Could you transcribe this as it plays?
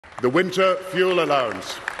the winter fuel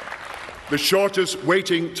allowance, the shortest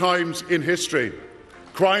waiting times in history,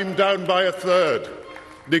 crime down by a third,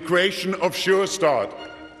 the creation of Sure Start,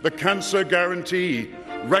 the cancer guarantee,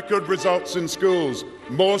 record results in schools,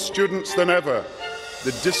 more students than ever,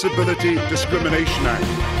 the Disability Discrimination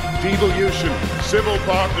Act, devolution, civil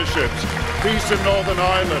partnerships, peace in Northern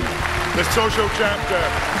Ireland, the social chapter,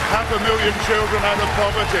 500,000 children out of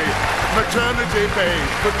poverty, maternity pay,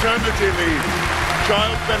 paternity leave,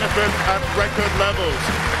 child benefit at record levels,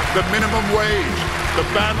 the minimum wage, the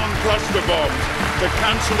ban on cluster bombs, the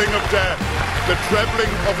cancelling of debt, the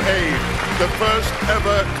trebling of aid, the first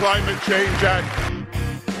ever Climate Change Act,